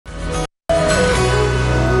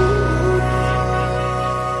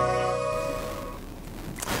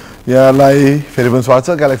यहाँलाई फेरि पनि स्वागत छ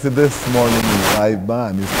ग्यालेक्सी दिस मर्निङ लाइभमा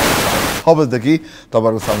हामी 6 बजेदेखि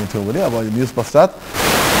तपाईँहरूको सामु थियौँ भने अब न्युज पश्चात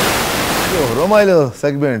यो रमाइलो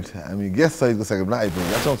सेगमेन्ट हामी गेस्ट सहितको सेगमेन्टमा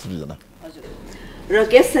आइपुगेका छौँ सृजना। र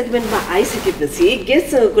गेस्ट सेगमेन्टमा आइसकेपछि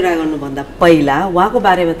गेस्टसँग कुरा गर्नुभन्दा पहिला उहाँको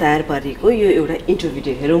बारेमा तयार पारिएको यो एउटा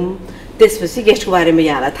इन्टरभ्यू हेरौँ, त्यसपछि गेस्टको बारेमा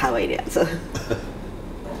यहाँलाई थाहा भइरहेछ।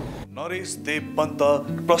 नरेश देव पन्त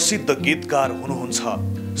प्रसिद्ध गीतकार हुनुहुन्छ।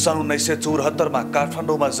 सन् 1974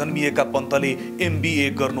 काठमाडौँमा जन्मिएका पन्तले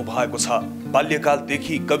MBA गर्नुभएको छ।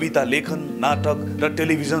 बाल्यकालदेखि कविता लेखन, नाटक र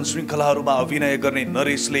टेलिभिजन श्रृङ्खलाहरूमा अभिनय गर्ने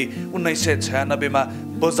नरेशले 1996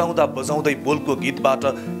 बजाउँदा बजाउँदै बोलको गीतबाट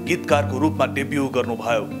गीतकारको रूपमा डेब्यू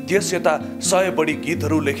गर्नुभयो। त्यस यता 100 बढी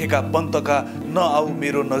गीतहरू लेखेका पन्तका नआऊ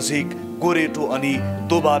मेरो नजिक, गोरेटो अनि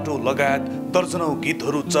दो बाटो लगायत दर्जनौं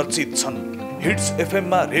गीतहरू चर्चित छन्। हिट्स FM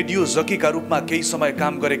मा रेडियो जकीका रूपमा केही समय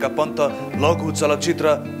काम गरेका पन्त लघु चलचित्र,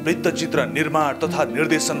 वृत्तचित्र निर्माण तथा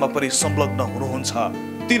निर्देशनमा पनि संलग्न हुनुहुन्छ।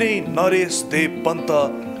 तिनै नरेश देव पन्त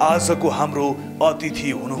आजको हाम्रो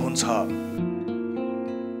अतिथि हुनुहुन्छ।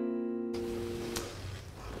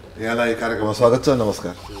 यहाँलाई कार्यक्रममा स्वागत छ।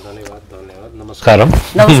 नमस्कार। धन्यवाद। नमस्कार।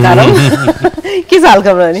 के छ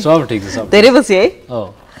हालखबर अनि? सब ठिक छ। धेरै पछि है।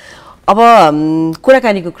 अब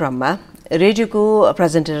कुराकानीको क्रममा रेडियोको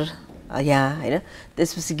प्रेजेन्टर यहाँ हैन,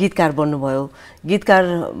 त्यसपछि गीतकार बन्नुभयो।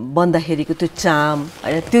 गीतकार बन्दाखेरिको त्यो चाम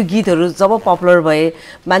हैन, त्यो गीतहरू जब पपुलर भए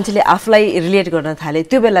मान्छेले आफूलाई रिलेट गर्न थाले,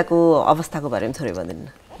 त्यो बेलाको अवस्थाको बारेमा थोरै भनिदिनु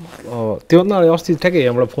न। त्योभन्दा अस्ति ठ्याक्कै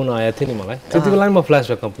यहाँबाट फोन आएको थियो नि मलाई। त्यति बेला म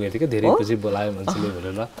फ्ल्यासब्याकमा पुगेको थिएँ कि धेरै पछि बोलायो मान्छेले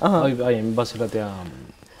भनेर। हामी बसेर त्यहाँ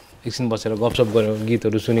एकछिन बसेर गफसप गऱ्यौँ,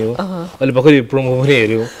 गीतहरू सुन्यौँ, अहिले भर्खरै प्रोमो पनि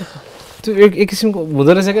हेऱ्यौँ। त्यो एक किसिमको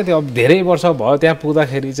हुँदो रहेछ क्या। त्यो अब धेरै वर्ष भयो त्यहाँ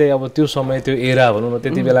पुग्दाखेरि चाहिँ अब त्यो समय त्यो एरा भनौँ न,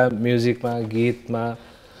 त्यति बेला म्युजिकमा गीतमा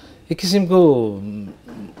एक किसिमको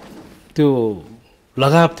त्यो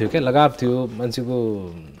लगाव थियो क्या। लगाव थियो, मान्छेको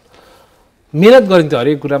मेहनत गरिन्थ्यो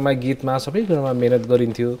हरेक कुरामा, गीतमा सबै कुरामा मेहनत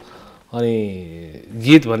गरिन्थ्यो। अनि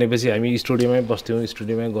गीत भनेपछि हामी स्टुडियोमै बस्थ्यौँ,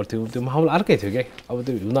 स्टुडियोमै गर्थ्यौँ। त्यो माहौल अर्कै थियो क्या। अब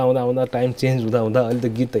त्यो हुँदा टाइम चेन्ज हुँदा अहिले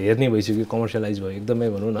त गीत त हेर्नै भइसक्यो, कमर्सियलाइज भयो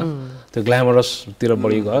एकदमै भनौँ न। त्यो ग्ल्यामरसतिर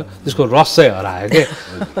बढी गयो, त्यसको रस चाहिँ हरायो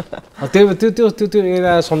क्या। त्यो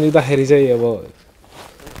एरा सम्झिँदाखेरि चाहिँ अब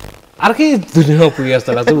अर्कै दुनियाँमा पुगे जस्तो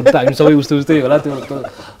लाग्छ। उता हामी सबै उस्तै होला त्यो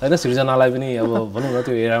होइन। सृजनालाई पनि अब भनौँ न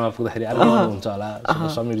त्यो एरामा पुग्दाखेरि अर्कै हुन्छ होला,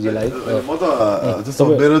 समीरजीलाई। म त जस्तो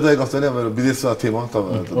मेरो चाहिँ कस्तो नि, मेरो विदेशमा थिएँ म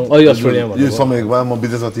अस्ट्रेलियामा यो समयमा म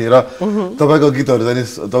विदेशमा थिएँ र तपाईँको गीतहरू चाहिँ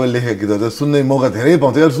तपाईँले लेखेको गीतहरू चाहिँ सुन्ने मौका धेरै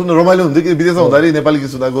पाउँथ्यो। सुन्नु रमाइलो हुन्थ्यो कि विदेशमा हुँदाखेरि नेपाली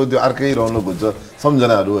गीत सुन्दाको त्यो अर्कै रौनक हुन्छ,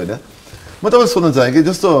 सम्झनाहरू होइन। म तपाईँ सोध्न चाहेँ कि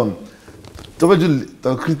जस्तो तपाईँ जुन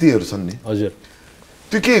कृतिहरू छन् नि, हजुर,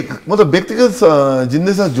 त्यो के मतलब व्यक्तिगत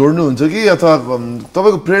जिन्दगीसँग जोड्नुहुन्छ कि अथवा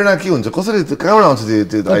तपाईँको प्रेरणा के हुन्छ, कसरी कहाँबाट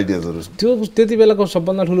आउँछ त्यो आइडियाजहरू? त्यो त्यति बेलाको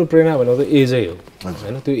सबभन्दा ठुलो प्रेरणा भनेको त एजै हो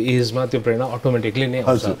होइन। त्यो एजमा त्यो प्रेरणा अटोमेटिकली नै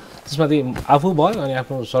आउँछ। त्यसमाथि आफू भयो अनि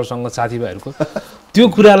आफ्नो सरसँग साथीभाइहरूको त्यो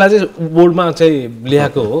कुरालाई चाहिँ बोर्डमा चाहिँ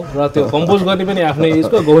ल्याएको हो। र त्यो कम्पोज गर्ने पनि आफ्नै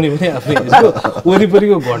एजको, गाउने पनि आफ्नै एजको,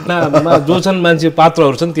 वरिपरिको घटनामा जो छन् मान्छे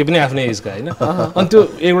पात्रहरू छन् त्यो पनि आफ्नै एजका होइन। अनि त्यो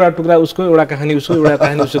एउटा टुक्रा उसको, एउटा कहानी उसको, एउटा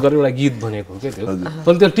कहानी उसको गरेर एउटा गीत बनेको क्या त्यो।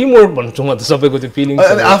 तर त्यो टिम वर्क भन्छु म त, सबैको त्यो फिलिङ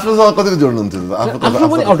आफ्नोसँग कतिको जोड्नुहुन्छ? आफ्नो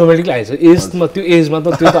पनि अटोमेटिकली आइन्छ एजमा। त्यो एजमा त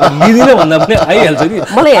त्यो त लिँदिनँ भन्दा पनि आइहाल्छ नि।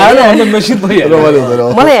 मलाई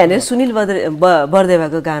हेर्ने सुनिल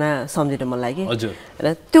बर्देवाको गाना सम्झिनु मन लाग्यो। हजुर, होइन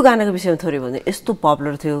त्यो गानाको विषयमा थोरै भन्नु। यस्तो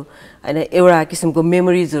पपुलर थियो होइन, एउटा किसिमको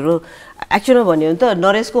मेमोरिजहरू। एक्चुअलमा भन्यो भने त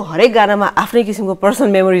नरेशको हरेक गानामा आफ्नै किसिमको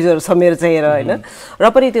पर्सनल मेमोरिजहरू छ मेरो चाहिँ होइन। र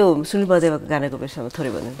पनि त्यो सुनिल बर्देवाको गानाको विषयमा थोरै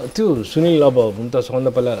भन्नु। त्यो सुनिल अब हुन त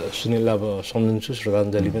सबभन्दा पहिला सुनिल अब सम्झिन्छु,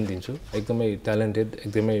 श्रद्धाञ्जली पनि दिन्छु। एकदमै ट्यालेन्टेड,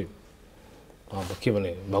 एकदमै अब के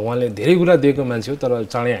भने भगवान्ले धेरै कुरा दिएको मान्छे हो। तर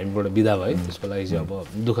चाँडै हामीबाट बिदा भयो, त्यसको लागि चाहिँ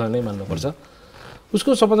अब दुःख नै मान्नुपर्छ।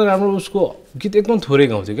 उसको सबभन्दा राम्रो उसको गीत एकदम थोरै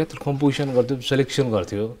गाउँथ्यो क्या। त्यो कम्पोजिसन गर्थ्यो, सेलेक्सन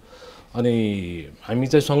गर्थ्यो। अनि हामी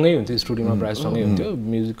चाहिँ सँगै हुन्थ्यो, स्टुडियोमा प्रायः सँगै हुन्थ्यो,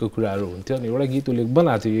 म्युजिकको कुराहरू हुन्थ्यो। अनि एउटा गीत उसले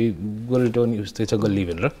बनाएको थियो, यही गोरेटोनी उस्तै छ गल्ली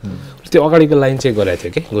भनेर। त्यो अगाडिको लाइन चाहिँ गरेको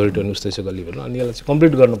थियो कि गोरेटोनी उस्तै छ गल्ली भनेर। अनि यसलाई चाहिँ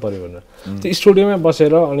कम्प्लिट गर्नु पऱ्यो भनेर त्यो स्टुडियोमै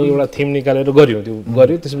बसेर अनि एउटा थिम निकालेर गऱ्यो। त्यो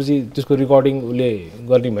गऱ्यो, त्यसपछि त्यसको रेकर्डिङ उसले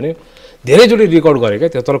गर्ने भने धेरैचोटि रेकर्ड गरेँ क्या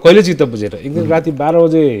त्यो। तर कहिले चित्त बुझेर एक दिन राति 12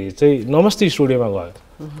 बजे चाहिँ नमस्ते स्टुडियोमा गयो।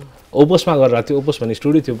 ओपोसमा गरेर थियो, ओपोस भन्ने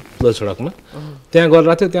स्टुडियो थियो पुल सडकमा, त्यहाँ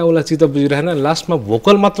गरेर थियो। त्यहाँ उसलाई चित्त बुझिरहेन, लास्टमा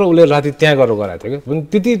भोकल मात्र उसले राति त्यहाँ गरेर गराएको थियो क्या।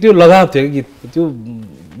 त्यति त्यो लगाव थियो कि गीत, त्यो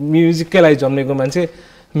म्युजिककै लागि जन्मेको मान्छे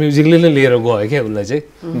म्युजिकले नै लिएर गयो क्या उसलाई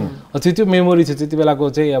चाहिँ। त्यो मेमोरी थियो त्यति बेलाको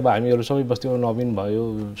चाहिँ। अब हामीहरू सबै बस्थ्यौँ, नवीन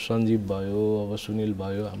भयो, सञ्जीव भयो, अब सुनिल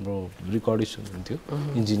भयो, हाम्रो रेकर्डिस्ट हुनुहुन्थ्यो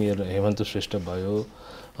इन्जिनियर हेमन्त श्रेष्ठ भयो,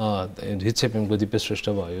 हिट्स एफएमको दिपेश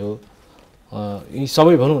श्रेष्ठ भयो, यी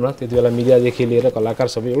सबै भनौँ न त्यति बेला मिडियादेखि लिएर कलाकार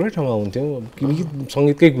सबै एउटै ठाउँमा हुन्थ्यौँ गीत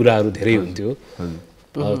सङ्गीतकै कुराहरू धेरै हुन्थ्यो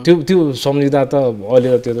त्यो त्यो सम्झिँदा त अहिले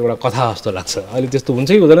त त्यो एउटा कथा जस्तो लाग्छ अहिले त्यस्तो हुन्छ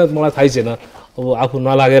कि हुँदैन मलाई थाहै छैन अब आफू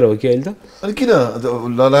नलागेर हो कि अहिले त अनि किन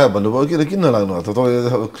नलागे भन्नुभयो किन नलाग्नु भयो त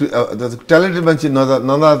तपाईँ ट्यालेन्टेड मान्छे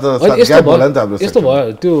यस्तो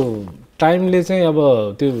भयो त्यो टाइमले चाहिँ अब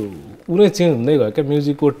त्यो कुनै चेन्ज हुँदै गयो क्या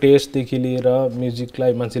म्युजिकको टेस्टदेखि लिएर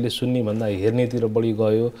म्युजिकलाई मान्छेले सुन्ने भन्दा हेर्नेतिर बढी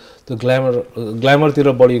गयो त्यो ग्ल्यामरतिर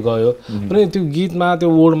बढी गयो पनि त्यो गीतमा त्यो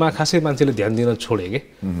वर्डमा खासै मान्छेले ध्यान दिन छोडे कि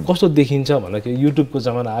कस्तो देखिन्छ भन्दाखेरि युट्युबको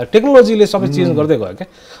जमाना आयो टेक्नोलोजीले सबै चेन्ज गर्दै गयो क्या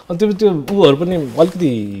अनि त्यो ऊहरू पनि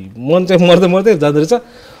अलिकति मन चाहिँ मर्दै जाँदो रहेछ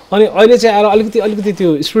अनि अहिले चाहिँ आएर अलिकति त्यो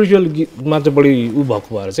स्पिरिचुअल गीतमा चाहिँ बढी भएको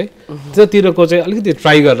भएर चाहिँ त्यतातिरको चाहिँ अलिकति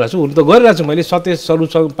ट्राई गरिरहेको छु हुन त गरिरहेको छु मैले सतेज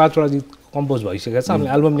सरुसँग 5वटा गीत कम्पोज भइसकेको छ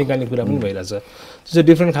हामीले एल्बम निकाल्ने कुरा पनि भइरहेछ त्यो चाहिँ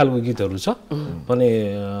डिफ्रेन्ट खालको गीतहरू छ अनि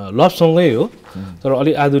लभ सङ्गै हो तर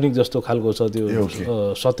अलिक आधुनिक जस्तो खालको छ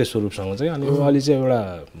त्यो सत्य स्वरूपसँग चाहिँ अनि अहिले चाहिँ एउटा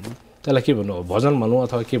त्यसलाई के भन्नु भजन भनौँ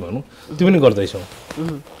अथवा के भनौँ त्यो पनि गर्दैछौँ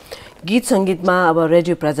गीत सङ्गीतमा अब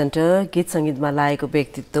रेडियो प्रेजेन्टर गीत सङ्गीतमा लागेको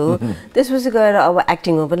व्यक्तित्व त्यसपछि गएर अब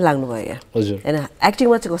एक्टिङमा पनि लाग्नुभयो हजुर होइन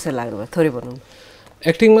एक्टिङमा चाहिँ कसरी लाग्नुभयो थोरै भनौँ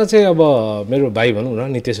एक्टिङमा चाहिँ अब मेरो भाइ भनौँ न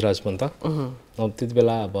नितेश राज पन्त अब त्यति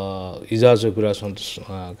बेला अब हिजो आजको कुरा सन्तोष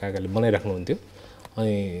काकाले बनाइराख्नुहुन्थ्यो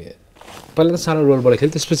अनि पहिला त सानो रोलबाट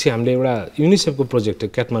खेल्यो त्यसपछि हामीले एउटा युनिसेफको प्रोजेक्ट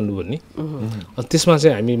काठमाडौँ भन्ने अनि त्यसमा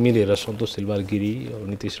चाहिँ हामी मिलेर सन्तोष सिलवार गिरी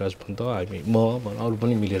नितेश राज पन्त हामी म अरू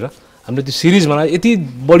पनि मिलेर हामीले त्यो सिरिज बनायो यति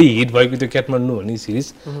बढी हिट भएको त्यो काठमाडौँ भन्ने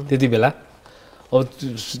सिरिज त्यति बेला अब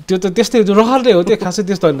त्यो त त्यस्तै रहरै हो त्यो खासै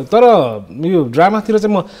त्यस्तो होइन तर यो ड्रामातिर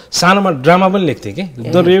चाहिँ म सानोमा ड्रामा पनि लेख्थेँ कि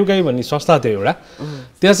द रेवगाई भन्ने संस्था थियो एउटा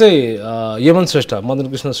त्यहाँ चाहिँ यमन श्रेष्ठ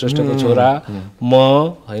मदन कृष्ण श्रेष्ठको छोरा म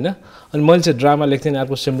होइन अनि मैले चाहिँ ड्रामा लेख्थेँ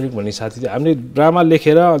अर्को सेम्रिक भन्ने साथी थियो हामीले ड्रामा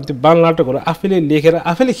लेखेर अनि त्यो बाल नाटकहरू आफैले लेखेर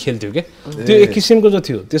आफैले खेल्थ्यौँ क्या त्यो एक किसिमको जो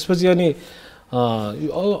थियो त्यसपछि अनि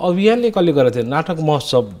अभियानले कसले गरेको थियो नाटक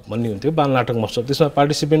महोत्सव भन्ने हुन्थ्यो बाल नाटक महोत्सव त्यसमा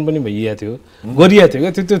पार्टिसिपेन्ट पनि भइएको थियो गरिएको थियो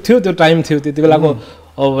क्या त्यो टाइम थियो त्यति बेलाको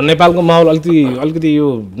अब नेपालको माहौल अलिकति यो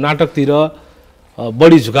नाटकतिर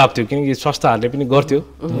बढी झुकाव थियो किनकि संस्थाहरूले पनि गर्थ्यो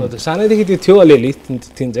सानैदेखि त्यो थियो अलिअलि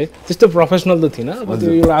थिइन चाहिँ त्यस्तो प्रोफेसनल त थिएन अब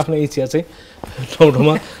त्यो एउटा आफ्नो इच्छा चाहिँ ठाउँ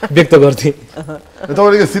ठाउँमा व्यक्त गर्थेँ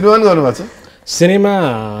तपाईँले सिनेमा पनि गर्नुभएको छ सिनेमा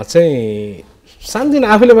चाहिँ सानोदिन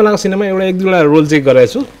आफूले बनाएको सिनेमा एउटा एक दुईवटा रोल चाहिँ गरेको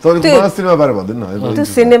छु सिनेमा बारे भन्दैन न त्यो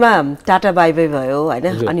सिनेमा टाटा बाई बाई भयो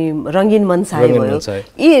होइन अनि रङ्गीन मनसाय भयो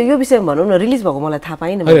यो विषयमा भनौँ न रिलिज भएको मलाई थाहा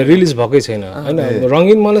पाइनँ होइन रिलिज भएकै छैन होइन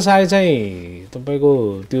रङ्गीन मनसाय चाहिँ तपाईँको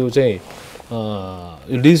त्यो चाहिँ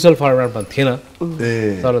डिजिटल फर्मेटमा थिएन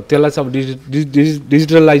तर त्यसलाई चाहिँ अब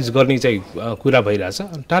डिजिटलाइज गर्ने चाहिँ कुरा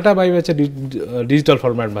भइरहेछ टाटा बाई बाई चाहिँ डिजिटल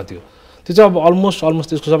फर्मेटमा थियो त्यो चाहिँ अब अलमोस्ट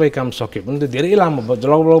त्यसको सबै काम सक्यो भने त्यो धेरै लामो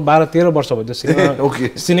लगभग 12-13 वर्ष भयो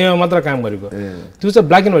त्यो सिनेमा मात्र काम गरेको त्यो चाहिँ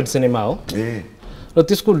ब्ल्याक एन्ड व्हाइट सिनेमा हो र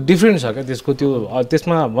त्यसको डिफ्रेन्ट छ क्या त्यसको त्यो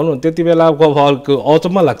त्यसमा भनौँ त्यति बेलाको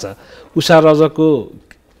अचम्म लाग्छ उषा रजकको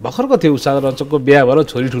भर्खरको थियो उषा रजकको बिहा भएर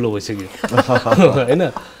छोरी ठुलो भइसक्यो होइन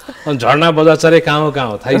अनि झर्ना बजाचारे कहाँ हो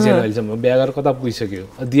थाहै छैन अहिलेसम्म बिहा गरेर कता पुगिसक्यो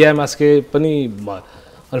दिया मास्के पनि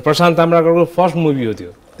अनि प्रशान्त ताम्राकरको फर्स्ट मुभी हो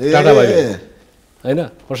त्यो टाटा बाई होइन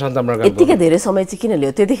प्रशान्त ताम्राकर यतिकै धेरै समय चाहिँ किन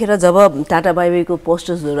लियो त्यतिखेर जब टाटा बाई बाईको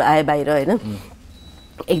पोस्टर्सहरू आए बाहिर होइन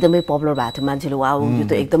एकदमै पपुलर भएको थियो मान्छेले वाउ यो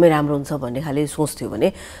त एकदमै राम्रो हुन्छ भन्ने खाले सोच थियो भने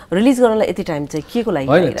रिलिज गर्नलाई यति टाइम चाहिँ के को लागि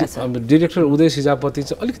लागिरहेछ अब डिरेक्टर उदय सिजापति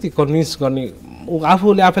चाहिँ अलिकति कन्भिन्स गर्ने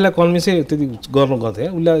आफैलाई कन्भिन्सै त्यति गर्नु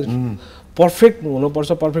गर्थ्यो उसलाई पर्फेक्ट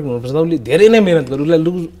हुनुपर्छ उसले धेरै नै मेहनत गर्यो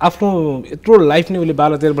उसले आफ्नो यत्रो लाइफ नै उसले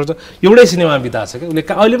 12-13 वर्ष एउटै सिनेमा बिताएको छ क्या उसले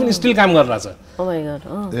अहिले पनि स्टिल काम गरिरहेछ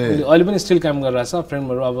उसले अहिले पनि स्टिल काम गरिरहेछ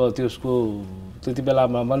फ्रेमहरू अब त्यसको त्यति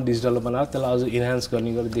बेलामा पनि डिजिटल बनाएर त्यसलाई अझ इन्हान्स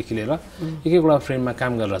गर्ने गरेदेखि लिएर एक एकवटा फ्रेममा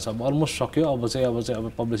काम गरिरहेछ अब अलमोस्ट सक्यो अब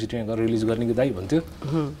पब्लिसिटीमा गएर रिलिज गर्ने कि दाइ भन्थ्यो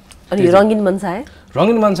अनि रङ्गीन मनसाय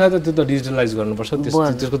त त्यो त डिजिटलाइज गर्नुपर्छ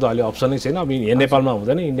त्यसको त अहिले अप्सनै छैन अब यहाँ नेपालमा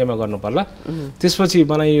हुँदैन इन्डियामा गर्नु पर्ला त्यसपछि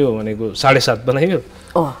बनाइयो भनेको 7.5 बनाइयो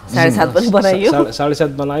 7.5 पनि बनाइयो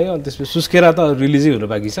 7.5 बनायो अनि त्यसपछि सुस्केरा त रिलिजै हुनु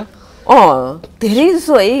बाँकी छ धेरै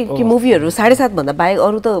जसो है कि मुभीहरू 7.5 भन्दा बाहेक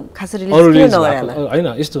अरू त खास रिलिज होइन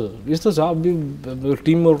यस्तो छ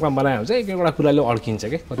टिम वर्कमा बनायो भने चाहिँ एक एउटा कुराले अड्किन्छ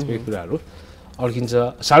क्या कतिपय कुराहरू अड्किन्छ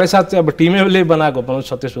 7.5 चाहिँ अब टिमले बनाएको भनौँ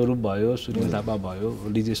सत्य स्वरूप भयो सुनिल थापा भयो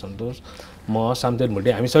डिजे सन्तोष म सामतेर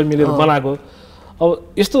भुटे हामी सबै मिलेर बनाएको अब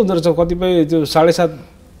यस्तो हुँदो रहेछ कतिपय त्यो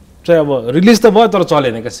 7.5 चाहिँ अब रिलिज त भयो तर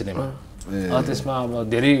चलेन क्या सिनेमा त्यसमा अब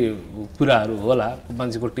धेरै कुराहरू होला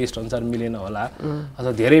मान्छेको टेस्ट अनुसार मिलेन होला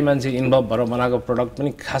अथवा धेरै मान्छे इन्भल्भ भएर बनाएको प्रडक्ट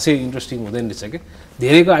पनि खासै इन्ट्रेस्टिङ हुँदैन रहेछ क्या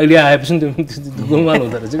धेरैको आइडिया आएपछि त्यो गुमान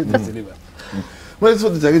हुँदो रहेछ कि त्यसैले मैले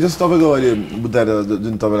सोध्नु चाहेँ कि जस्तो तपाईँको अहिले बुद्ध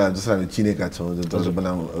जुन तपाईँलाई जसरी हामी चिनेका छौँ जुन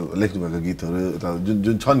तपाईँले लेख्नुभएको गीतहरू जुन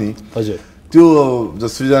जुन छ नि हजुर त्यो जस्तो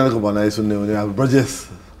सृजनाको भनाइ सुन्ने भने अब ब्रजेश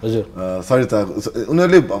हजुर सरिता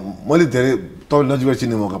उनीहरूले मैले धेरै तपाईँले नजिकबाट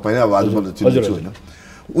चिन्ने मौका पाएँ अब आजभोलि चिन्छु होइन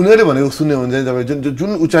उनीहरूले भनेको सुन्ने हो भने चाहिँ तपाईँ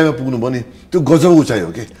जुन उचाइमा पुग्नु भयो नि त्यो गजब उचाइ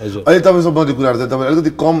हो कि अहिले तपाईँसँग मैले कुराहरू चाहिँ तपाईँ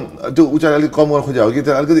अलिकति कम त्यो उचाइ अलिक कम गर्न खोजेको हो कि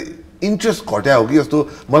त्यो अलिकति इन्ट्रेस्ट घट्या हो कि जस्तो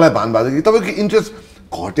मलाई भान भएको छ कि तपाईँको इन्ट्रेस्ट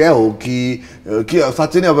घट्या हो कि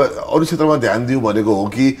साँच्चै नै अब अरू क्षेत्रमा ध्यान दियो भनेको हो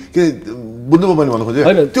कि बुझ्नुभयो मैले भन्नु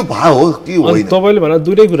खोजेँ त्यो भाव हो कि होइन तपाईँले भन्दा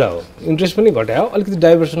दुइटै कुरा हो इन्ट्रेस्ट पनि घट्या हो अलिकति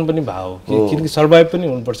डाइभर्सन पनि भाव हो किनकि सर्भाइभ पनि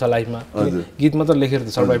हुनुपर्छ लाइफमा गीत मात्र लेखेर त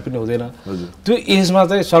सर्भाइभ पनि हुँदैन त्यो एजमा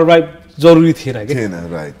चाहिँ सर्भाइभ जरुरी थिएन कि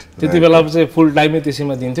त्यति बेला चाहिँ फुल टाइमै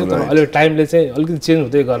त्यसैमा दिन्थ्यो तर अहिले टाइमले चाहिँ अलिकति चेन्ज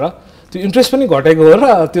हुँदै गएर त्यो इन्ट्रेस्ट पनि घटेको हो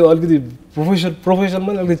र त्यो अलिकति प्रोफेसन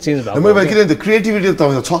पनि अलिकति चेन्ज भएको क्रिएटिभिटी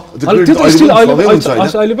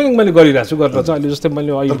अहिले पनि मैले गरिरहेको छु गरेर चाहिँ अहिले जस्तै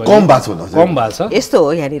मैले कम भएको छ यस्तो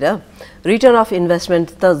हो यहाँनिर रिटर्न अफ इन्भेस्टमेन्ट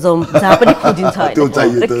त जहाँ पनि खोजिन्छ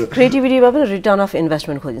क्रिएटिभिटीमा पनि रिटर्न अफ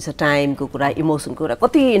इन्भेस्टमेन्ट खोजिन्छ टाइमको कुरा इमोसनको कुरा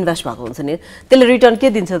कति इन्भेस्ट भएको हुन्छ नि त्यसले रिटर्न के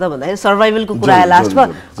दिन्छ त भन्दाखेरि सर्भाइभलको कुरा आयो लास्टमा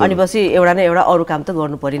अनि पछि एउटा न एउटा अरू काम त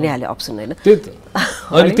गर्नु परि नै हाल्यो अप्सन होइन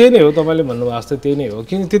अनि त्यही नै हो तपाईँले भन्नुभएको जस्तै त्यही नै हो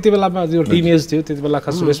किन त्यति बेलामा जो टिनेज थियो त्यति बेला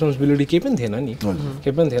खास रेस्पोन्सिबिलिटी केही पनि थिएन नि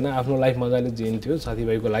केही पनि थिएन आफ्नो लाइफ मजाले जिन्थ्यो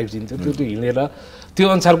साथीभाइको लाइफ जिन्थ्यो त्यो हिँडेर त्यो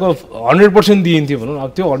अनुसारको 100% दिइन्थ्यो भनौँ अब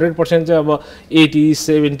त्यो 100% चाहिँ अब 80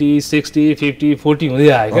 70 60 50 40 हुँदै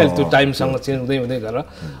आयो क्या त्यो टाइमसँग चेन्ज हुँदै हुँदै गएर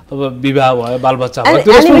अब विवाह भयो बालबच्चा भयो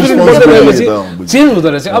त्यो रेस्पोन्सिबिलिटी चेन्ज हुँदो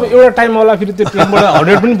रहेछ अब एउटा टाइम होला फेरि त्यो 10 बाट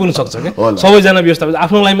 100 पनि पुग्न सक्छ क्या सबैजना व्यस्त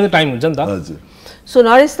आफ्नो लाइफमा त टाइम हुन्छ नि त सो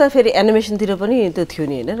नरेश त फेरि एनिमेसनतिर पनि त्यो थियो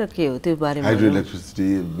नि होइन र के हो त्यो बारेमा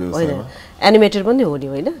एनिमेटर पनि हो नि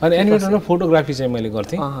होइन अनि एनिमेटरमा फोटोग्राफी चाहिँ मैले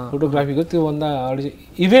गर्थेँ फोटोग्राफीको त्योभन्दा अगाडि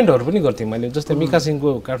इभेन्टहरू पनि गर्थेँ मैले जस्तै मिका सिंहको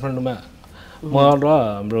काठमाडौँमा म र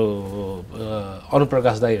हाम्रो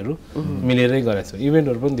अनुप्रकाश दाईहरू मिलेरै गरेको थियौँ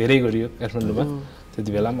इभेन्टहरू पनि धेरै गरियो काठमाडौँमा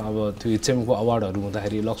त्यति बेला पनि अब त्यो इचएमको अवार्डहरू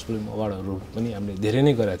हुँदाखेरि लक्स फिल्म अवार्डहरू पनि हामीले धेरै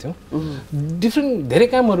नै गरेका थियौँ डिफ्रेन्ट धेरै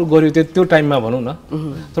कामहरू गऱ्यो त्यो टाइममा भनौँ न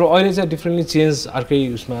तर अहिले चाहिँ डिफ्रेन्टली चेन्ज अर्कै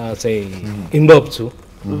उसमा चाहिँ इन्भल्भ छु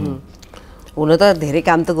हुन त धेरै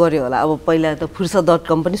काम त गर्यो होला अब पहिला त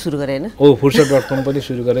फुर्सद.com पनि सुरु गरे हैन फुर्सद.com पनि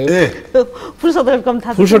सुरु गरे फुर्सद.com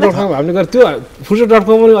थाहा फुर्सद.com हामीले गरे त्यो फुर्सद.com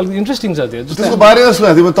पनि अलिक इन्ट्रेस्टिङ छ त्यो त्यसको बारेमा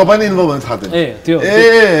सुनेको थिएँ तपाईँ नै इन्भल्भ हुन थाहा थियो त्यो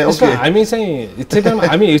ओके हामी चाहिँ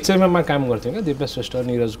हिचएफएममा काम गर्थ्यौँ क्या दिपेश श्रेष्ठ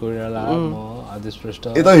निरज कोइराला म आदेश श्रेष्ठ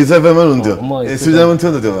यता हिचएफएममा हुन्थ्यो सृजना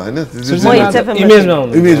थियो नि त त्यो हैन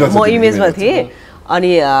म इमेजमा थिएँ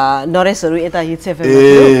अनि नरेशहरू यता हिट्स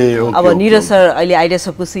एफएम अब निरज सर अहिले आइडिया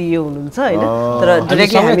सबको सिइओ हुनुहुन्छ हैन तर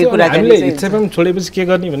डाइरेक्टली हामी कुराकानी चाहिँ हिट्स एफएम छोडेपछि के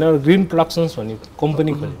गर्ने भने ग्रीन प्रोडक्सन्स भन्ने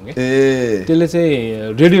कम्पनी खोल्यौँ के त्यसले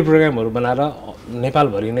चाहिँ रेडियो प्रोग्रामहरू बनाएर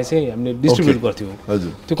नेपालभरि नै चाहिँ हामीले डिस्ट्रिब्युट गर्थ्यौँ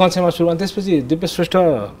त्यो कन्सेप्टमा सुरु अनि त्यसपछि दिपेश श्रेष्ठ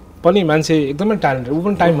पनि मान्छे एकदमै ट्यालेन्टेड ऊ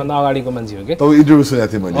पनि टाइमभन्दा अगाडिको मान्छे हो के तपाईँ इन्टरभ्यु सुनेको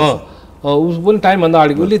थिएँ मैले उस पनि टाइमभन्दा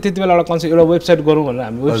अगाडि उसले त्यति बेला एउटा कन्सेप्ट एउटा वेबसाइट गरौँ भनेर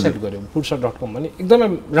हामी वेबसाइट गऱ्यौँ फुर्सद.com भने एकदमै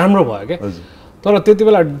राम्रो भयो क्या तर त्यति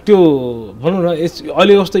बेला त्यो भनौँ न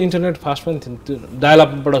अहिले जस्तो इन्टरनेट फास्ट पनि थियो त्यो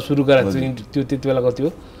डायलअपबाट सुरु गरेको थियो त्यो त्यति बेलाको थियो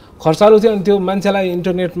खर्चालु थियो अनि त्यो मान्छेलाई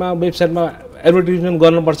इन्टरनेटमा वेबसाइटमा एडभर्टिजमेन्ट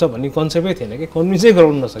गर्नुपर्छ भन्ने कन्सेप्टै थिएन कि कन्भिन्सै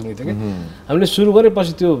गराउन नसक्ने थियो कि हामीले सुरु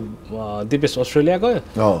गरेपछि त्यो दिपेश अस्ट्रेलिया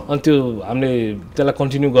गयो अनि त्यो हामीले त्यसलाई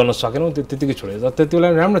कन्टिन्यू गर्न सकेनौँ त्यो त्यतिकै छोडेर त्यति बेला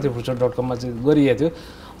राम्रो थियो फुर्सद.comमा चाहिँ गरिएको थियो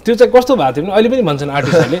त्यो चाहिँ कस्तो भएको थियो भने अहिले पनि भन्छन्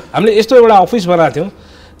आर्टिस्टहरूले हामीले यस्तो एउटा अफिस बनाएको थियौँ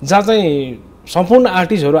जहाँ चाहिँ सम्पूर्ण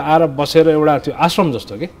आर्टिस्टहरू आएर बसेर एउटा त्यो आश्रम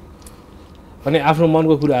जस्तो के अनि आफ्नो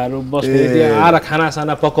मनको कुराहरू बस्ने त्यहाँ आएर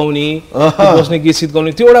खानासाना पकाउने बस्ने गीत सित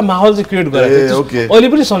गाउने त्यो एउटा माहौल चाहिँ क्रिएट गरेको थियो अहिले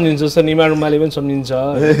पनि सम्झिन्छ जस्तो निमा रुमाले पनि सम्झिन्छ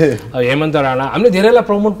हेमन्त राणा हामीले धेरैलाई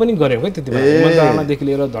प्रमोट पनि गऱ्यौँ है त्यति बेला हेमन्त राणादेखि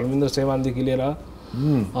लिएर धर्मेन्द्र सेवानदेखि लिएर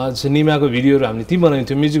निमाको भिडियोहरू हामीले ती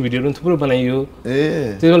बनाइन्थ्यो थियो म्युजिक भिडियोहरू पनि थुप्रो बनाइयो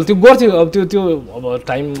त्यति बेला त्यो गर्थ्यो अब त्यो अब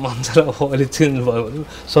टाइम अनुसार अब अहिले चेन्ज भयो भने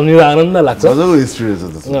सम्झिँदा आनन्द लाग्छ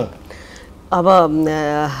अब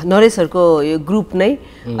नरेशहरूको यो ग्रुप नै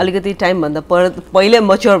अलिकति टाइमभन्दा पहिले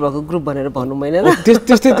मच्योर भएको ग्रुप भनेर भनौँ होइन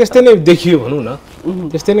त्यस्तै नै देखियो भनौँ न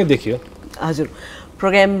त्यस्तै नै देखियो हजुर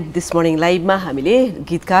प्रोग्राम दिस मर्निङ लाइभमा हामीले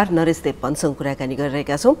गीतकार नरेश देव पन्तसँग कुराकानी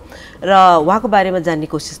गरिरहेका छौँ र उहाँको बारेमा जान्ने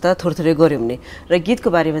कोसिस त थोरै गऱ्यौँ नि र गीतको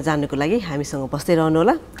बारेमा जान्नको लागि हामीसँग बस्दै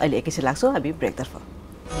रहनुहोला अहिले एकैछिन लाग्छौँ हामी ब्रेकतर्फ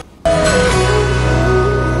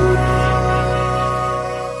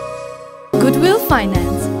Goodwill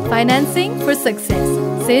Finance, financing for success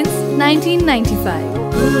since 1995.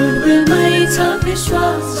 Goodwill mai cha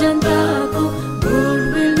vishwas janta ko,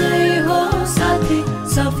 Goodwill mai ho sathi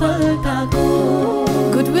safalta ko.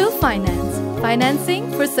 Goodwill Finance, financing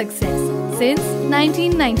for success since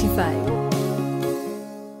 1995.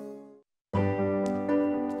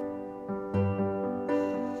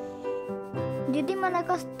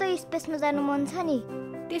 कस्तो स्पेसमा जानु मन छ नि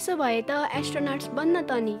त्यसो भए त एस्ट्रोनट्स बन्न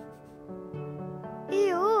त नि ए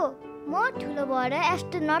हो म ठुलो भएर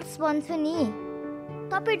एस्ट्रोनट्स बन्छु नि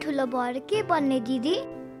तपाई ठुलो भएर के बन्ने दिदी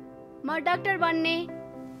म डाक्टर बन्ने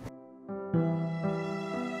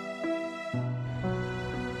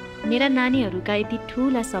मेरा नानीहरूका यति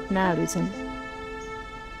ठूला सपनाहरू छन्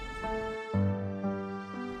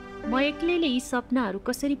म एक्लैले यी सपनाहरू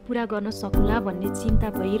कसरी पूरा गर्न सक्ला भन्ने चिन्ता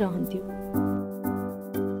भइरहन्थ्यो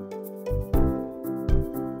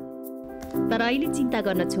तर अहिले चिन्ता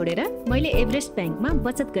गर्न छोडेर मैले एभरेस्ट ब्याङ्कमा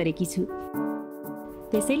बचत गरेकी छु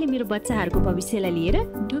त्यसैले मेरो बच्चाहरूको भविष्यलाई लिएर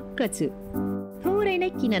ढुक्क छु थोरै नै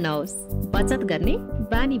किन नहोस् बचत गर्ने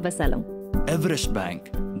बानी बसालौं एभरेस्ट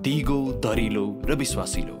ब्याङ्क दिगो दरिलो र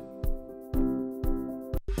विश्वासिलो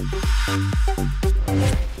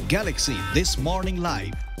Galaxy This Morning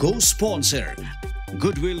Live co-sponsor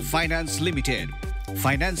Goodwill Finance Limited,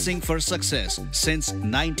 financing for success since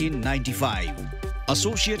 1995.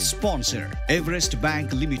 Associate sponsor Everest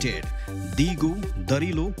Bank Limited, Digu,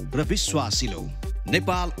 Darilo र विश्वासिलो.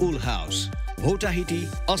 Nepal Wool House, Hotahiti,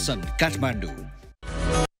 Asan, Kathmandu.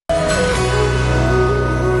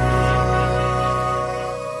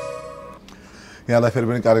 यहाँलाई फेरि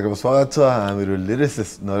पनि कार्यक्रममा स्वागत छ हामीहरू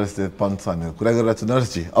नरेश पन्त हामीहरू कुरा गरिरहेको छु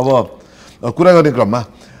नरेशजी अब कुरा गर्ने क्रममा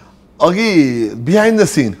अघि बिहाइन्ड द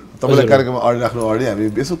सिन तपाईँलाई कार्यक्रममा अगाडि राख्नु अगाडि हामी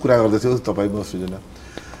यसो कुरा गर्दैथ्यौँ तपाईँ म सृजना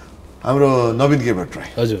हाम्रो नवीन के भट्टराई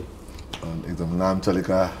हजुर एकदम नाम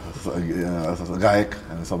चलेका गायक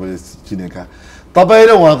हामी सबैले चिनेका तपाईँ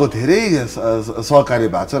र उहाँको धेरै सहकार्य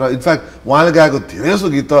भएको छ र इनफ्याक्ट उहाँले गाएको धेरै जसो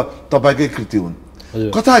गीत त तपाईँकै कृति हुन्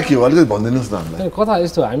कथा के हो अलिकति भनिदिनुहोस् न हामीलाई कथा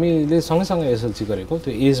यस्तो हामीले सँगैसँगै एसएलसी गरेको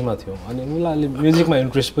त्यो एजमा थियौँ अनि उसलाई म्युजिकमा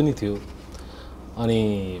इन्ट्रेस्ट पनि थियो अनि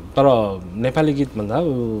तर नेपाली गीतभन्दा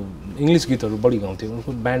इङ्ग्लिस गीतहरू बढी गाउँथ्यो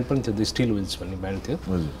उनको ब्यान्ड पनि थियो द स्टिल विल्स भन्ने ब्यान्ड थियो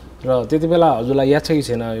र त्यति बेला हजुरलाई याद छ कि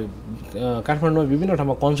छैन काठमाडौँमा विभिन्न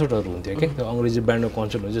ठाउँमा कन्सर्टहरू हुन्थ्यो क्या त्यो अङ्ग्रेजी ब्यान्डको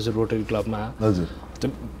कन्सर्ट हुन्छ जस्तो रोटरी क्लबमा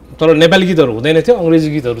तर नेपाली गीतहरू हुँदैन थियो अङ्ग्रेजी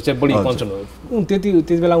गीतहरू चाहिँ बढी कन्सर्टहरू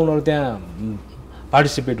त्यति बेला उनीहरू त्यहाँ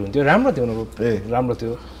पार्टिसिपेट हुन्थ्यो राम्रो थियो उनीहरूको राम्रो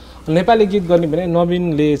थियो नेपाली गीत गर्ने भने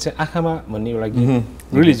नवीनले चाहिँ आँखामा भन्ने एउटा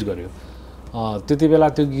गीत रिलिज गर्यो त्यति बेला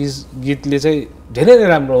त्यो गीतले चाहिँ धेरै नै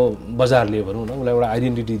राम्रो बजार लियो भनौँ न उसलाई एउटा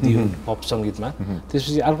आइडेन्टिटी दियो पप सङ्गीतमा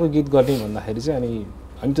त्यसपछि अर्को गीत गर्ने भन्दाखेरि चाहिँ अनि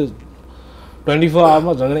हामी त 24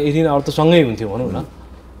 आवरमा झन् 18 आवर त सँगै हुन्थ्यो भनौँ न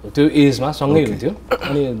त्यो एजमा सँगै हुन्थ्यो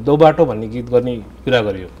अनि दो बाटो भन्ने गीत गर्ने कुरा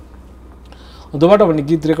गरियो दो बाटो भन्ने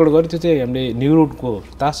गीत रेकर्ड गर्यो त्यो चाहिँ हामीले न्यु रोडको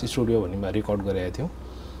तास स्टुडियो भन्नेमा रेकर्ड गरेका थियौँ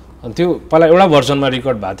अनि त्यो पहिला एउटा भर्सनमा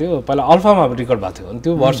रेकर्ड भएको थियो पहिला अल्फामा रेकर्ड भएको थियो अनि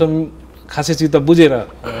त्यो भर्सन खासै चित्त बुझेर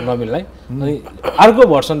नवीनलाई अनि अर्को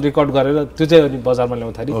भर्सन रेकर्ड गरेर त्यो चाहिँ अनि बजारमा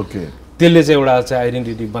ल्याउँदाखेरि त्यसले चाहिँ एउटा चाहिँ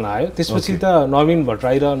आइडेन्टिटी बनायो त्यसपछि त नवीन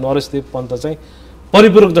भट्टराई र नरेशदेव पन्त चाहिँ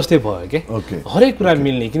परिपूरक जस्तै भयो के हरेक कुरा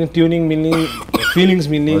मिल्ने किन ट्युनिङ मिल्ने फिलिङ्स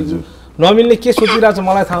मिल्ने नवीनले के सोचिरहेको छ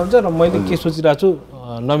मलाई थाहा हुन्छ र मैले के सोचिरहेको छु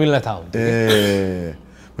नवीनलाई थाहा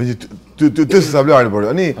हुन्छ त्यस हिसाबले अगाडि बढ्यो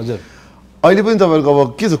अनि हजुर अहिले पनि तपाईँहरूको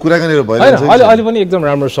अब के छ कुराकानीहरू भइरहेको छ अहिले पनि एकदम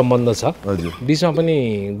राम्रो सम्बन्ध छ बिचमा पनि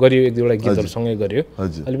गरियो एक दुईवटा गीतहरू सँगै गरियो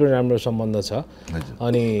अहिले पनि राम्रो सम्बन्ध छ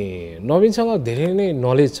अनि नवीनसँग धेरै नै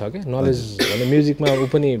नलेज छ क्या नलेज भने म्युजिकमा ऊ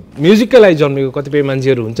पनि म्युजिककै लागि जन्मेको कतिपय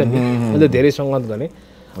मान्छेहरू हुन्छ नि मैले धेरै सङ्गत गर्ने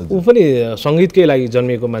ऊ पनि सङ्गीतकै लागि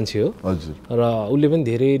जन्मिएको मान्छे हो र उसले पनि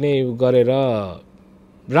धेरै नै गरेर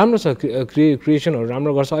राम्रो छ क्रिएसनहरू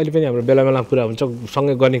राम्रो गर्छ अहिले पनि हाम्रो बेला बेला कुरा हुन्छ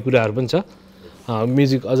सँगै गर्ने कुराहरू पनि छ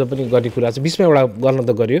म्युजिक अझ पनि गर्ने कुरा छ बिचमा एउटा गर्न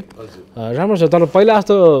त गरियो राम्रो छ तर पहिला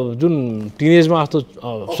जस्तो जुन टिनेजमा जस्तो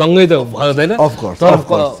सँगै त भएदैन तर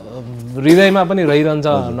हृदयमा पनि रहिरहन्छ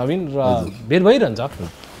नवीन र भेट भइरहन्छ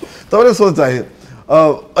तपाईँले सोच चाहियो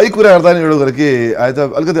अहिले कुरा गर्दा नि एउटा कुरा के आयो त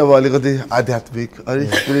अलिकति आध्यात्मिक अलिक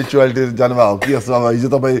स्पिरिचुअलिटी जानुभएको हो कि जस्तो अब हिजो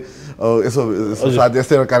तपाईँ यसो साथी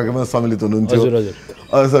यस्तै एउटा कार्यक्रममा सम्मिलित हुनुहुन्थ्यो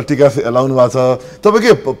यसो टिका लाउनु भएको छ तपाईँ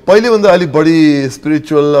के पहिलेभन्दा अलिक बढी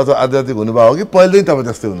स्पिरिचुअल अथवा आध्यात्मिक हुनुभएको हो कि पहिल्यै तपाईँ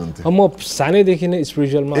त्यस्तै हुनुहुन्थ्यो म सानैदेखि नै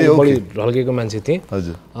स्पिरिचुअलमा बढी ढल्केको मान्छे थिएँ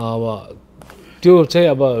अब त्यो चाहिँ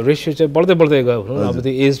अब रेसियो चाहिँ बढ्दै गयो भनौँ अब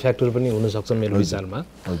त्यो एज फ्याक्टर पनि हुनसक्छ मेरो विचारमा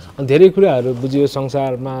अनि धेरै कुराहरू बुझियो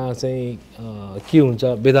संसारमा चाहिँ के हुन्छ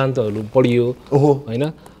वेदान्तहरू पढियो होइन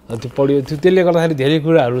त्यो पढियो त्यसले गर्दाखेरि धेरै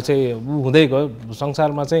कुराहरू चाहिँ हुँदै गयो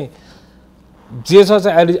संसारमा चाहिँ जे छ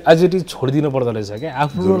चाहिँ एज इट इज छोडिदिनु पर्दो रहेछ क्या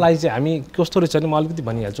आफ्नो लागि चाहिँ हामी कस्तो रहेछ भने म अलिकति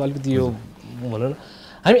भनिहाल्छु अलिकति यो भनौँ न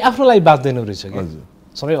हामी आफ्नो लागि बाँच्दैनौँ रहेछ क्या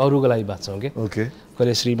सबै अरूको लागि बाँच्छौँ कि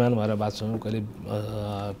कहिले श्रीमान भएर बाँच्छौँ कहिले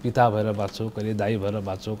पिता भएर बाँच्छौँ कहिले दाइ भएर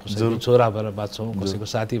बाँच्छौँ कसैको छोरा भएर बाँच्छौँ कसैको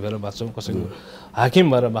साथी भएर बाँच्छौँ कसैको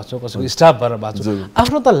हाकिम भएर बाँच्छौँ कसैको स्टाफ भएर बाँच्छौँ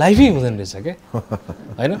आफ्नो त लाइफै हुँदैन रहेछ क्या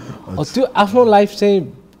होइन त्यो आफ्नो लाइफ चाहिँ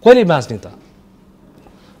कहिले बाँच्ने त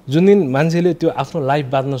जुन दिन मान्छेले त्यो आफ्नो लाइफ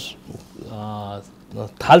बाँच्न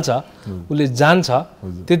थाल्छ उसले जान्छ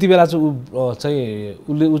त्यति बेला चाहिँ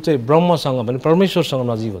ऊ चाहिँ ब्रह्मसँग भने परमेश्वरसँग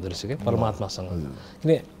नजिक हुँदो रहेछ क्या परमात्मासँग किन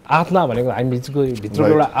आत्मा भनेको हामी भित्रको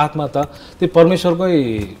एउटा आत्मा त त्यो परमेश्वरकै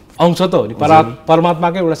अंश त हो नि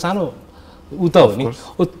परमात्माकै एउटा सानो ऊ त हो नि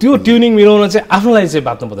त्यो ट्युनिङ मिलाउन चाहिँ आफ्नो लागि चाहिँ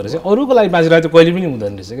बाँच्नु पर्दो रहेछ अरूको लागि बाँचिरहेको त्यो कहिले पनि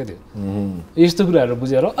हुँदैन रहेछ क्या त्यो यस्तो कुराहरू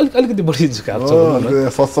बुझेर अलिकति बढी झुकाएको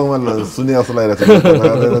छ सत्सङमा सुने जस्तो लागिरहेको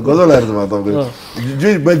छ गजब लागेको छ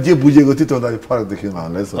जे बुझेको थियो त्यो फरक देखियो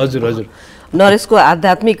हामीलाई हजुर हजुर नरेशको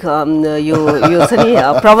आध्यात्मिक यो छ नि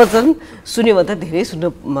प्रवचन सुन्यो भने त धेरै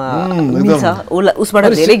सुन्न मिल्छ उसबाट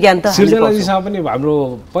धेरै ज्ञान त सृजनाजीसँग पनि हाम्रो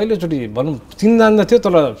पहिलोचोटि भनौँ 3 जना थियो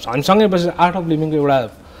तर हामीसँगै बसेर आर्ट अफ लिभिङको एउटा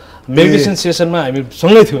मेडिटेसन सेसनमा हामी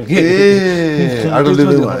सँगै थियौँ कि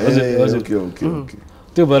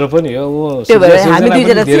त्यो भएर पनि हो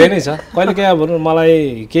धेरै नै छ कहिले काहीँ भनौँ मलाई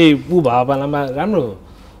केही ऊ भयो बेलामा राम्रो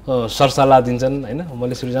सरसल्लाह दिन्छन् होइन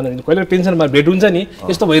मैले सृजना कहिले टेन्सनमा भेट हुन्छ नि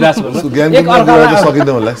यस्तो भइरहेको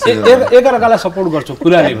छ एकअर्कालाई सपोर्ट गर्छु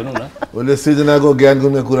कुराले भनौँ न उसले सृजनाको ज्ञान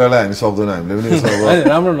गुणको कुरालाई हामी सक्दैन हामीले पनि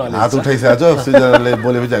राम्रो हात उठाइसकेको छ सृजनाले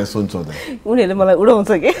बोलेपछि हामी सुन्छौँ उनीहरूले मलाई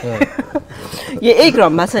उडाउँछ कि यही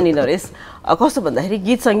क्रममा छ नि नरेश कस्तो भन्दाखेरि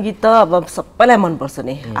गीत सङ्गीत त अब सबैलाई मनपर्छ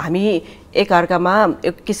नि हामी एकअर्कामा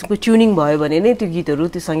एक किसिमको ट्युनिङ भयो भने नै त्यो गीतहरू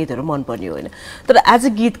त्यो सङ्गीतहरू मनपर्ने होइन तर एज अ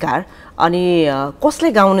गीतकार अनि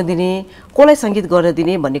कसलाई गाउन दिने कसलाई सङ्गीत गर्न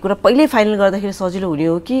दिने भन्ने कुरा पहिल्यै फाइनल गर्दाखेरि सजिलो हुने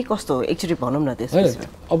हो कि कस्तो एकचोटि भनौँ न त्यसपछि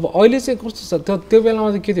अब अहिले चाहिँ कस्तो छ त्यो बेलामा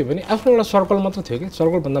चाहिँ के थियो भने आफ्नो एउटा सर्कल मात्र थियो कि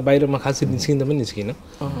सर्कलभन्दा बाहिरमा खासै निस्किँदा पनि निस्किनँ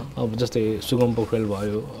अब जस्तै सुगम पोखरेल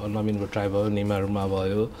भयो नवीन भट्टराई भयो निमारुमा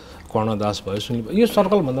भयो कर्णदास भयो सुनिल यो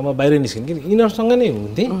सर्कलभन्दा म बाहिर निस्किन् किन यिनीहरूसँग नै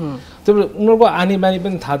हुन्थेँ त्यो उनीहरूको आनी बानी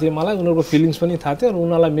पनि थाहा थियो मलाई उनीहरूको फिलिङ्स पनि थाहा थियो र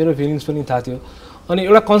उनीहरूलाई मेरो फिलिङ्स पनि थाहा थियो अनि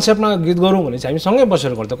एउटा कन्सेप्टमा गीत गरौँ भने चाहिँ हामी सँगै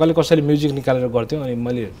बसेर गर्थ्यौँ कहिले कसैले म्युजिक निकालेर गर्थ्यौँ अनि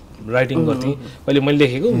मैले राइटिङ गर्थेँ कहिले मैले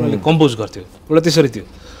लेखेको उनीहरूले कम्पोज गर्थ्यो एउटा त्यसरी थियो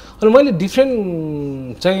अनि मैले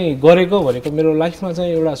डिफ्रेन्ट चाहिँ गरेको भनेको मेरो लाइफमा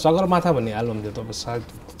चाहिँ एउटा सगरमाथा भन्ने एल्बम थियो तपाईँ सायद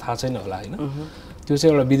थाहा छैन होला होइन त्यो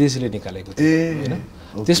चाहिँ एउटा विदेशीले निकालेको थियो होइन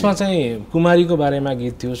त्यसमा चाहिँ कुमारीको बारेमा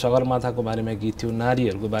गीत थियो सगरमाथाको बारेमा गीत थियो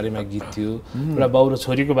नारीहरूको बारेमा गीत थियो एउटा बाउ र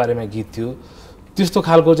छोरीको बारेमा गीत थियो त्यस्तो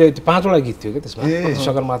खालको चाहिँ 5वटा गीत थियो क्या त्यसमा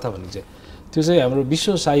सगरमाथा भन्ने चाहिँ त्यो चाहिँ हाम्रो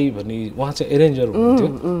विश्व साई भन्ने उहाँ चाहिँ एरेन्जर हुनुहुन्थ्यो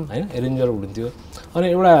होइन एरेन्जर हुनुहुन्थ्यो अनि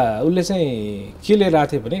एउटा उसले चाहिँ के लिएर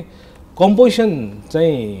आएको थियो भने कम्पोजिसन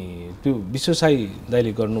चाहिँ त्यो विश्व साई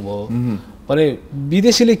दाइले गर्नुभयो भने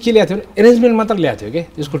विदेशीले के ल्याएको थियो भने एरेन्जमेन्ट मात्र ल्याएको थियो कि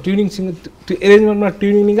त्यसको ट्युनिङसँग त्यो एरेन्जमेन्टमा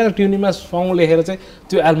ट्युनिङ निकालेर ट्युनिङमा सङ लेखेर चाहिँ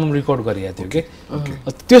त्यो एल्बम रेकर्ड गरिएको थियो कि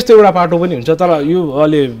त्यस्तो एउटा पाटो पनि हुन्छ तर यो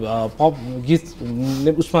अहिले पप गीत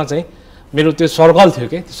उसमा चाहिँ मेरो त्यो सर्कल थियो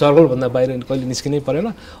कि त्यो सर्कलभन्दा बाहिर कहिले निस्किनै परेन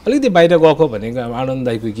अलिकति बाहिर गएको भनेको आनन्द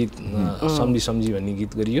दाईको गीत सम्झी सम्झी भन्ने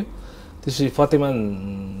गीत गरियो त्यसपछि फतेमान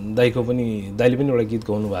दाईको पनि दाईले पनि एउटा गीत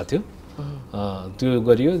गाउनु भएको थियो त्यो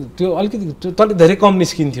गरियो त्यो अलिकति तर धेरै कम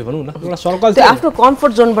निस्किन्थ्यो भनौँ न एउटा सर्कल थियो आफ्नो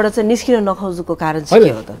कम्फर्ट जोनबाट चाहिँ निस्किन नखोजेको कारण चाहिँ के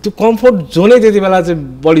हो त त्यो कम्फर्ट जोनै त्यति बेला चाहिँ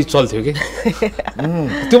बढी चल्थ्यो कि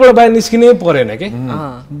त्योबाट बाहिर निस्किनै परेन कि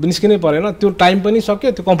निस्किनै परेन त्यो टाइम पनि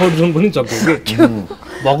सक्यो त्यो कम्फर्ट जोन पनि सक्यो कि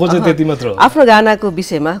भएको चाहिँ त्यति मात्र हो आफ्नो गानाको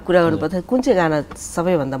विषयमा कुरा गर्नुपर्दा कुन चाहिँ गाना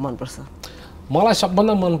सबैभन्दा मनपर्छ मलाई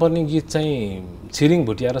सबभन्दा मनपर्ने गीत चाहिँ छिरिङ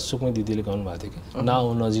भुटिया र सुक्मे दिदीले गाउनु भएको थियो कि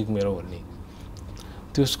नाउ नजिक मेरो भन्ने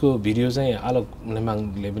त्यसको भिडियो चाहिँ आलोक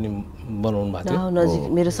नेमाङले पनि बनाउनु भएको थियो नजिक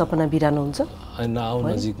मेरो सपना बिरानो हुन्छ नाउ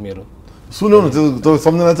नजिक मेरो सुन्नु न त्यो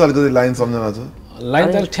सम्झना छ अलिकति लाइन सम्झना छ लाइन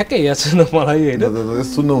त ठ्याक्कै याद छैन मलाई होइन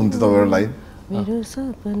सुन्नु हुन्थ्यो तपाईँको लाइन मेरो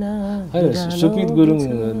सपना होइन सुकित गुरुङ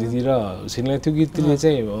दिदी र सिनलाई त्यो गीतले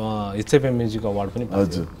चाहिँ एचएफएम म्युजिक अवार्ड पनि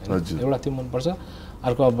पाएको एउटा त्यो मनपर्छ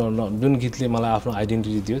अर्को अब जुन गीतले मलाई आफ्नो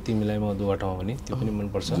आइडेन्टिटी दियो तिमीलाई म दुवाटामा भने त्यो पनि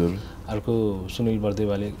मनपर्छ अर्को सुनिल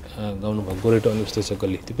बर्देवाले गाउनुभएको गोरेटो अनि उस्तै छ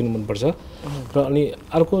गल्ली त्यो पनि मनपर्छ र अनि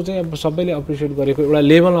अर्को चाहिँ अब सबैले अप्रिसिएट गरेको एउटा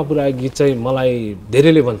लेभलमा पुऱ्याएको गीत चाहिँ मलाई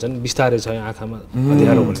धेरैले भन्छन् बिस्तारै छ आँखामा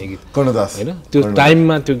अँध्यारो भन्ने गीत कर्णदास होइन त्यो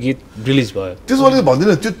टाइममा त्यो गीत रिलिज भयो त्यसो अलिकति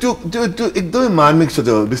भन्दिनँ त्यो एकदमै मार्मिक छ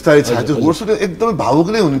त्यो बिस्तारै छ त्यो वर्ष एकदमै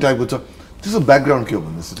भावुकले हुने टाइपको छ त्यसको ब्याकग्राउन्ड के हो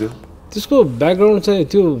भन्नुहोस् त्यो त्यसको ब्याकग्राउन्ड चाहिँ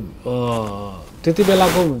त्यो त्यति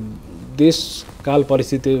बेलाको देशकाल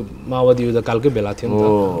परिस्थिति माओवादी युद्धकालकै बेला थियो नि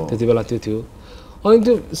त त्यति बेला त्यो थियो अनि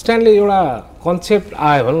त्यो स्ट्यान्डले एउटा कन्सेप्ट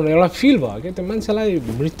आयो भनौँ न एउटा फिल भयो क्या त्यो मान्छेलाई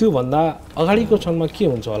मृत्युभन्दा अगाडिको क्षणमा के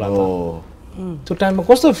हुन्छ होला त त्यो टाइममा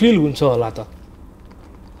कस्तो फिल हुन्छ होला त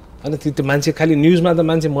अनि त्यो मान्छे खालि न्युजमा त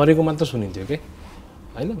मान्छे मरेको मात्र सुनिन्थ्यो कि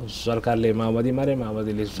होइन सरकारले माओवादी मारे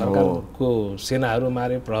माओवादीले सरकारको सेनाहरू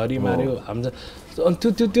मारे प्रहरी मार्यो हाम्रो अनि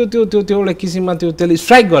त्यो त्यो त्यो त्यो त्यो त्यो एउटा किसिममा त्यसले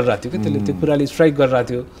स्ट्राइक गरिरहेको थियो कि त्यसले त्यो कुराले स्ट्राइक गरिरहेको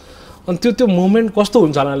थियो अनि त्यो मोमेन्ट कस्तो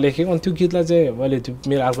हुन्छ होला लेखेको अनि त्यो गीतलाई चाहिँ मैले त्यो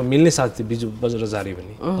मेरो अर्को मिल्ने साथी बिजु बज्रचारी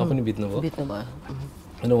पनि पनि बित्नुभयो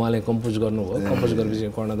अनि उहाँले कम्पोज गर्नुभयो कम्पोज गरेपछि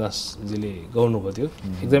कर्णदासजीले गाउनुभयो त्यो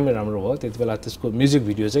एकदमै राम्रो भयो त्यति बेला त्यसको म्युजिक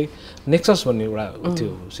भिडियो चाहिँ नेक्सस भन्ने एउटा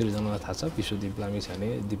थियो सृजनालाई थाहा छ विश्वदीप लामिछाने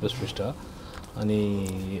दिपेश श्रेष्ठ अनि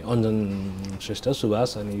अञ्जन श्रेष्ठ सुभाष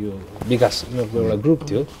अनि यो विकास यिनीहरूको एउटा ग्रुप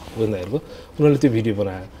थियो गोविन्दहरूको उनीहरूले त्यो भिडियो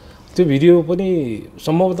बनायो त्यो भिडियो पनि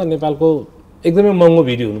सम्भवतः नेपालको एकदमै महँगो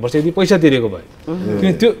भिडियो हुनुपर्छ यदि पैसा तिरेको भए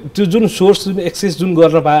किन त्यो जुन सोर्स जुन एक्सेस जुन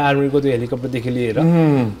गर्न पायो आर्मीको त्यो हेलिकप्टरदेखि लिएर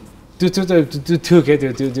त्यो थियो क्या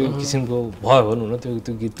त्यो किसिमको भयो भनौँ न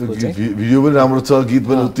त्यो गीतको चाहिँ भिडियो पनि राम्रो छ गीत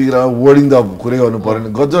पनि उति वर्डिङ त कुरै गर्नु परेन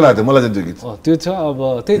गजब लाग्थ्यो मलाई चाहिँ त्यो गीत त्यो छ अब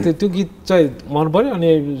त्यही त्यो गीत चाहिँ मन पर्यो अनि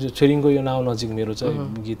छोरिङको यो नाउँ नजिक मेरो चाहिँ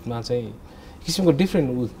गीतमा चाहिँ किसिमको डिफ्रेन्ट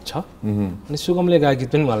ऊ छ अनि सुगमले गाएको गीत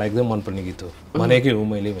पनि मलाई एकदम मनपर्ने गीत हो भनेकै हो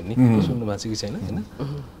मैले भन्ने सुन्नु भएको छ कि छैन होइन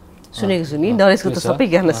सुनेको छु नि नरेशको त सबै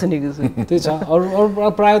गाना सुनेको छु त्यही छ अरू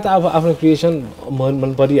प्रायः त अब आफ्नो क्रिएसन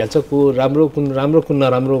मन परिहाल्छ को राम्रो कुन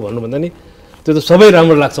नराम्रो भन्नुभन्दा नि त्यो त सबै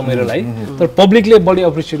राम्रो लाग्छ मेरो लागि तर पब्लिकले बढी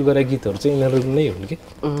एप्रिसिएट गरेका गीतहरू चाहिँ यिनीहरू नै हुन् कि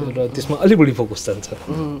र त्यसमा अलिक बढी फोकस जान्छ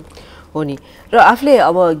हो नि र आफूले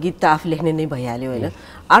अब गीत त आफू लेख्ने नै भइहाल्यो होइन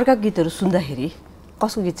अर्का गीतहरू सुन्दाखेरि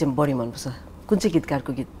कसको गीत चाहिँ बढी मनपर्छ कुन चाहिँ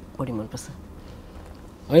गीतकारको गीत बढी मनपर्छ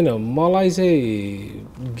होइन मलाई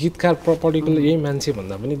चाहिँ गीतकार पर्टिकुलर यही मान्छे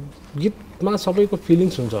भन्दा पनि गीतमा सबैको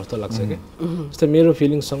फिलिङ्स हुन्छ जस्तो लाग्छ क्या जस्तै मेरो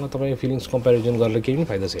फिलिङ्ससँग तपाईँको फिलिङ्स कम्पेरिजन गरेर केही पनि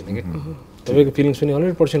फाइदा छैन क्या तपाईँको फिलिङ्स पनि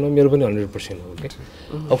 100% हो मेरो पनि 100% हो क्या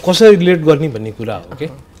अब कसरी रिलेट गर्ने भन्ने कुरा हो क्या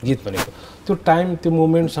गीत भनेको त्यो टाइम त्यो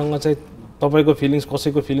मोमेन्टसँग चाहिँ तपाईँको फिलिङ्स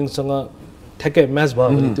कसैको फिलिङ्ससँग ठ्याक्कै म्याच भयो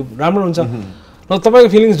भने त्यो राम्रो हुन्छ र तपाईँको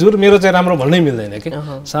फिलिङ्स जुर मेरो चाहिँ राम्रो भन्नै मिल्दैन कि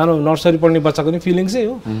सानो नर्सरी पढ्ने बच्चाको नि फिलिङ्सै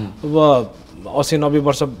हो अब 80-90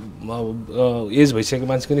 वर्ष एज भइसकेको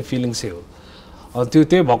मान्छेको नि फिलिङ्सै हो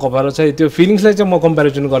त्यही भएको भएर चाहिँ त्यो फिलिङ्सलाई चाहिँ म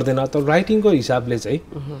कम्पेरिजन गर्दिनँ तर राइटिङको हिसाबले चाहिँ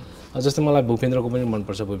जस्तै मलाई भूपेन्द्रको पनि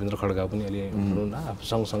मनपर्छ भूपेन्द्र खड्का पनि अहिले भनौँ न आफू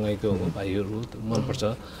सँगसँगैको भाइहरू मनपर्छ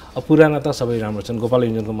अब पुराना त सबै राम्रो छन् गोपाल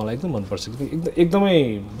इन्जनको मलाई एकदम मनपर्छ एकदमै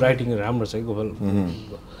राइटिङ राम्रो छ गोपाल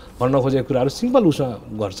भन्न खोजेको कुराहरू सिम्पल उसमा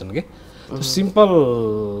गर्छन् कि सिम्पल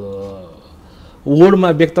वर्डमा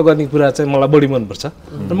व्यक्त गर्ने कुरा चाहिँ मलाई बढी मनपर्छ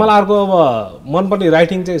र मलाई अर्को अब मनपर्ने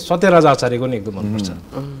राइटिङ चाहिँ सत्यराज आचार्यको नि एकदम मनपर्छ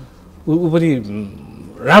ऊ पनि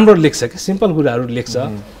राम्रो लेख्छ क्या सिम्पल कुराहरू लेख्छ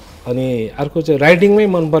अनि अर्को चाहिँ राइटिङमै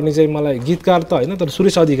मनपर्ने चाहिँ मलाई गीतकार त होइन तर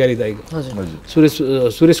सुरेश अधिकारी दाईको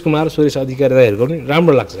सुरेश अधिकारी दाईहरूको पनि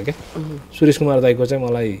राम्रो लाग्छ क्या सुरेश कुमार दाईको चाहिँ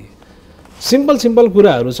मलाई सिम्पल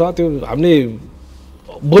कुराहरू छ त्यो हामीले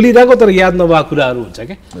बोलिरहेको तर याद नभएको कुराहरू हुन्छ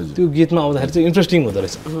क्या त्यो गीतमा आउँदाखेरि चाहिँ इन्ट्रेस्टिङ हुँदो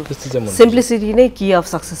रहेछ त्यस्तो चाहिँ सिम्प्लिसिटी नै की अफ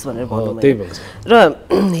सक्सेस भनेर भन्नु त्यही भन्छ र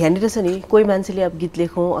यहाँनिर छ नि कोही मान्छेले अब गीत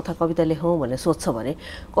लेखौँ अथवा कविता लेखौँ भनेर सोध्छ भने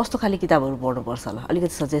कस्तो खाले किताबहरू पढ्नुपर्छ होला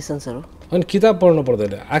अलिकति सजेसन्सहरू अनि किताब पढ्नु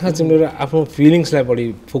पर्दैन आँखा चिम्लेर आफ्नो फिलिङ्सलाई बढी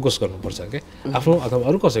फोकस गर्नुपर्छ क्या आफ्नो अथवा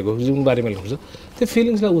अरू कसैको जुन बारेमा लेख्नुहुन्छ त्यो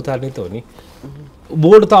फिलिङ्सलाई उतार्ने त हो नि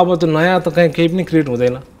बोर्ड त अब त्यो नयाँ त केही पनि क्रिएट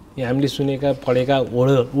हुँदैन यहाँ हामीले सुनेका पढेका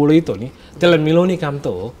ओडै त हो नि त्यसलाई मिलाउने काम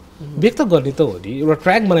त हो व्यक्त गर्ने त हो नि एउटा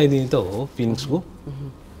ट्र्याक बनाइदिने त हो फिलिङ्सको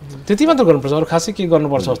त्यति मात्र गर्नुपर्छ अरू खासै के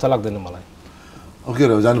गर्नुपर्छ जस्तो लाग्दैन मलाई ओके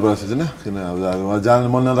र जानुपर्छ होइन किन अब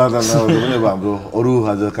जानु मन नलाग्दा पनि अब हाम्रो अरू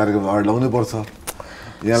आज कार्यक्रम अगाडि लाउनै पर्छ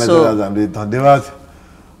यहाँलाई चाहिँ आज हामीले धन्यवाद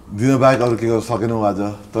दिन बाहेक अरू के गर्न सकेनौँ आज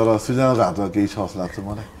तर सृजनाको हातमा केही छ जस्तो लाग्छ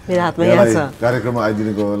मलाई मेरो हातमा यहाँ छ कार्यक्रममा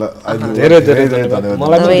आइदिनुको धेरै धन्यवाद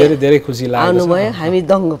मलाई पनि धेरै खुसी लाग्यो आउनुभयो हामी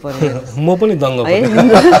दङ्ग पर्यो म पनि दङ्ग है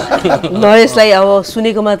नरेशलाई अब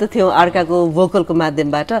सुनेको मात्र थियौँ अर्काको भोकलको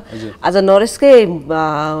माध्यमबाट आज नरेशकै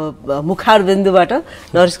मुखारबिन्दुबाट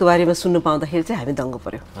नरेशको बारेमा सुन्नु पाउँदाखेरि चाहिँ हामी दङ्ग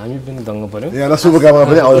पर्यो हामी पनि दङ्ग पर्यो यहाँलाई शुभकामना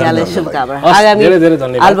पनि यहाँलाई शुभकामना आगामी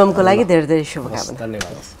एल्बमको लागि धेरै धेरै शुभकामना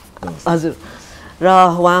धन्यवाद हजुर र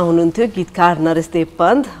उहाँ हुनुहुन्थ्यो गीतकार नरेशदेव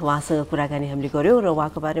पन्त उहाँसँग कुराकानी हामीले गऱ्यौँ र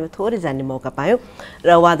उहाँको बारेमा थोरै जान्ने मौका पायौँ र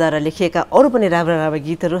उहाँद्वारा लेखिएका अरू पनि राम्रा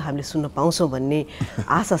गीतहरू हामीले सुन्न पाउँछौँ भन्ने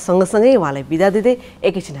आशा सँगसँगै उहाँलाई बिदा दिँदै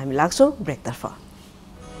एकैछिन हामी लाग्छौँ ब्रेकतर्फ